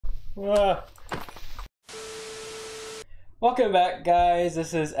Ah. Welcome back, guys.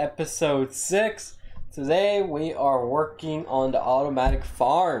 This is episode 6. Today we are working on the automatic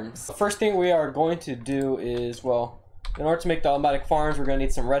farms. The first thing we are going to do is, well, in order to make the automatic farms, we're going to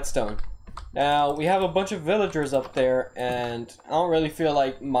need some redstone. Now, we have a bunch of villagers up there, and I don't really feel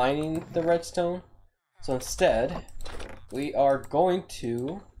like mining the redstone. So instead, we are going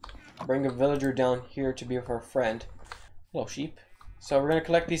to bring a villager down here to be with our friend. Hello, sheep. So we're going to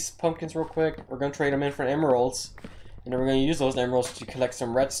collect these pumpkins real quick. We're going to trade them in for emeralds. And then we're going to use those emeralds to collect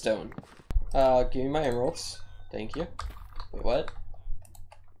some redstone. Give me my emeralds. Thank you. Wait, what?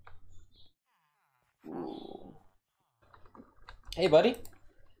 Ooh. Hey, buddy.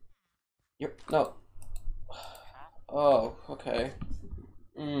 You're... No. Oh, okay.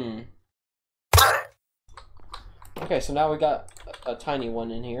 Okay, so now we got a tiny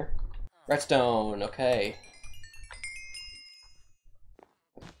one in here. Redstone, okay.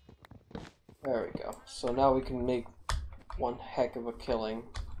 There we go. So now we can make one heck of a killing.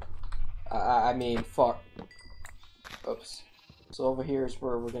 I mean, fuck. Oops. So over here is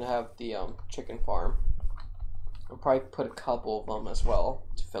where we're gonna have the chicken farm. I'll probably put a couple of them as well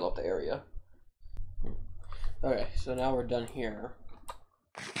to fill up the area. Okay, so now we're done here.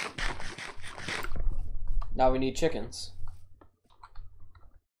 Now we need chickens.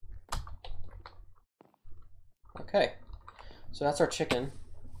 Okay, so that's our chicken.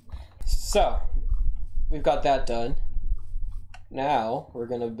 So, we've got that done. Now, we're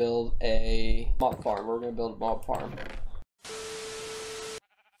gonna build a mob farm. We're gonna build a mob farm.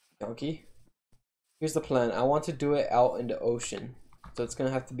 Donkey. Here's the plan. I want to do it out in the ocean. So it's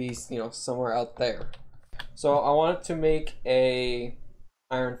gonna have to be, you know, somewhere out there. So I wanted to make a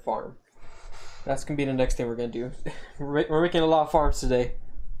iron farm. That's gonna be the next thing we're gonna do. We're making a lot of farms today.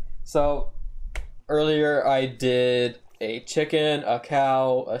 So, earlier I did a chicken, a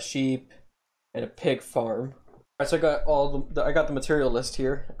cow, a sheep, and a pig farm. Alright, so I got I got the material list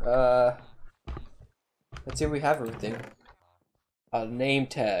here. Let's see if we have everything. A name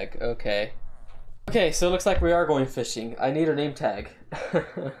tag, okay. Okay, so it looks like we are going fishing. I need a name tag. I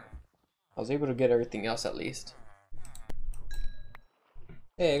was able to get everything else at least.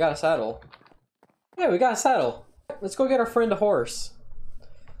 Hey, I got a saddle. Yeah, we got a saddle. Let's go get our friend a horse.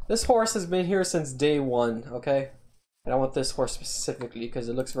 This horse has been here since day 1, okay? And I want this horse specifically because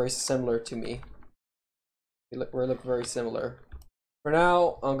it looks very similar to me. We look very similar. For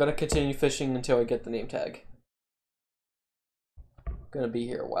now, I'm gonna continue fishing until I get the name tag. I'm gonna be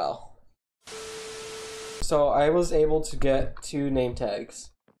here a while. So I was able to get 2 name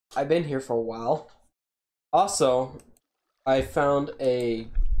tags. I've been here for a while. Also, I found a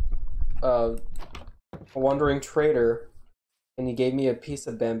wandering trader, and he gave me a piece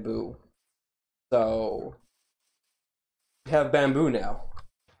of bamboo. So we have bamboo now.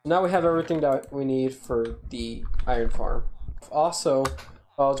 Now we have everything that we need for the iron farm. Also,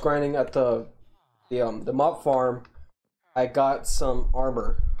 while I was grinding at the mob farm, I got some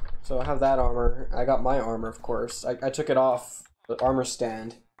armor. So I have that armor. I got my armor, of course. I took it off the armor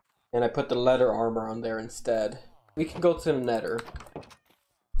stand, and I put the leather armor on there instead. We can go to the nether.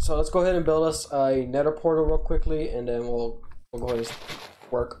 So let's go ahead and build us a nether portal real quickly, and then we'll go ahead and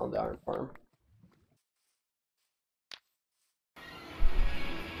work on the iron farm.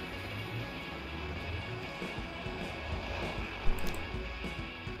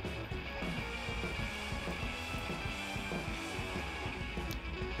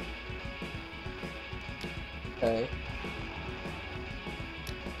 Okay.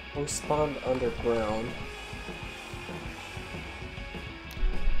 We spawned underground.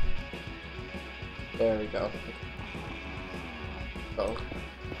 There we go. Oh.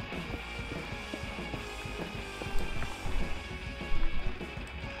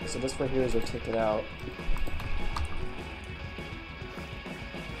 So this right here is a ticket out.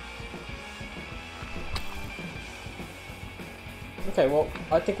 Okay, well,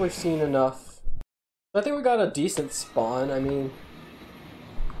 I think we've seen enough. I think we got a decent spawn. I mean,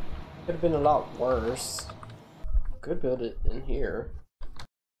 could have been a lot worse. Could build it in here.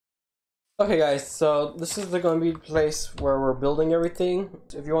 Okay, guys, so this is going to be the place where we're building everything.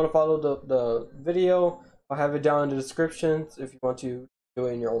 If you want to follow the video, I'll have it down in the description if you want to do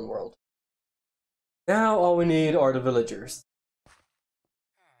it in your own world. Now all we need are the villagers.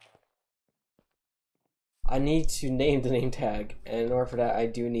 I need to name the name tag, and in order for that I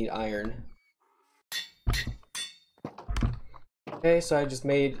do need iron. Okay, so I just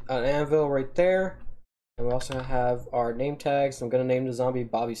made an anvil right there, and we also have our name tags. I'm gonna name the zombie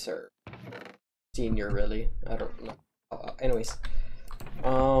Bobby Sir. Senior, really. I don't know. Anyways,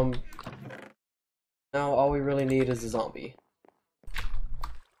 now all we really need is a zombie.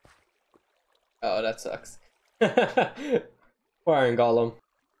 Oh, that sucks. Poor Iron Golem.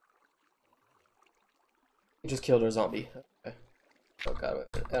 You just killed a zombie. Okay. Oh god,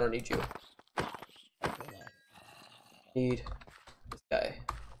 I don't need you. Need this guy.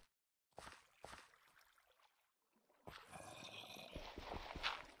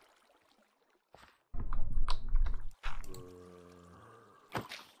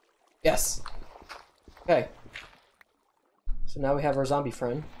 Yes! Okay. So now we have our zombie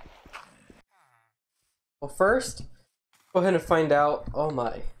friend. Well, first, go ahead and find out. Oh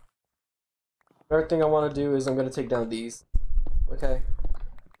my. Another thing I want to do is I'm going to take down these. Okay?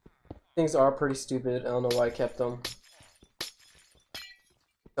 Things are pretty stupid. I don't know why I kept them.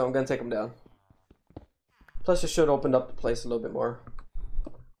 So I'm going to take them down. Plus, it should open up the place a little bit more.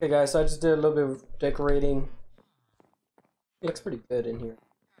 Okay, guys, so I just did a little bit of decorating. It looks pretty good in here.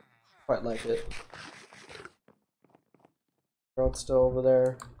 Quite like it. Road's still over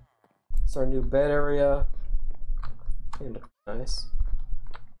there. It's our new bed area. And looks nice.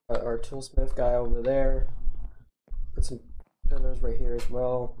 Got our toolsmith guy over there. Put some pillars right here as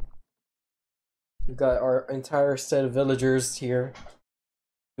well. We've got our entire set of villagers here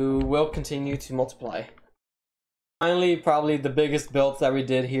who will continue to multiply. Finally, probably the biggest build that we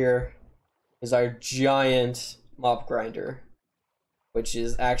did here is our giant mob grinder, which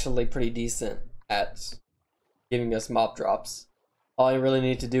is actually pretty decent at giving us mob drops. All you really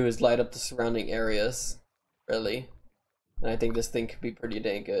need to do is light up the surrounding areas, really. And I think this thing could be pretty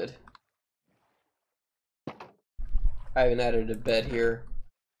dang good. I haven't added a bed here.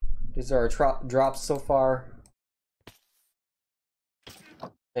 These are our drops so far.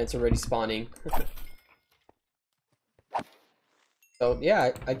 And it's already spawning. So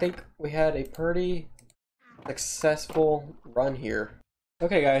yeah, I think we had a pretty successful run here.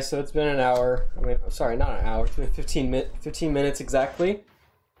 Okay guys, so it's been an hour. I mean, sorry, not an hour. It's been 15 minutes exactly.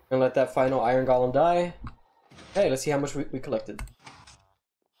 And let that final Iron Golem die. Hey, let's see how much we collected.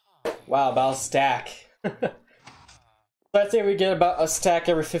 Wow, about a stack. I'd say we get about a stack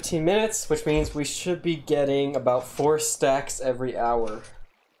every 15 minutes, which means we should be getting about 4 stacks every hour.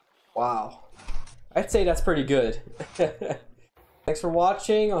 Wow. I'd say that's pretty good. Thanks for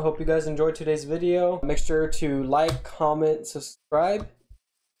watching. I hope you guys enjoyed today's video. Make sure to like, comment, subscribe.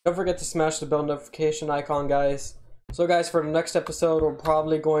 Don't forget to smash the bell notification icon, guys. So guys, for the next episode, we're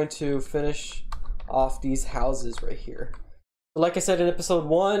probably going to finish off these houses right here. So like I said in episode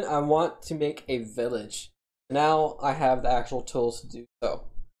 1, I want to make a village. Now I have the actual tools to do so.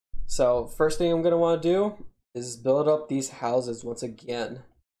 So first thing I'm going to want to do is build up these houses once again.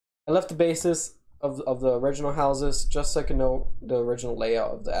 I left the basis of the original houses just so I can know the original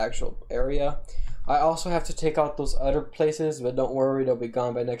layout of the actual area. I also have to take out those other places, but don't worry, they'll be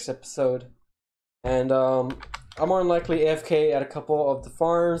gone by next episode. And I'm more than likely AFK at a couple of the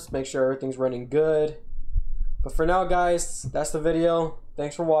farms, make sure everything's running good. But for now guys, that's the video.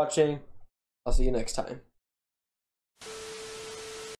 Thanks for watching. I'll see you next time.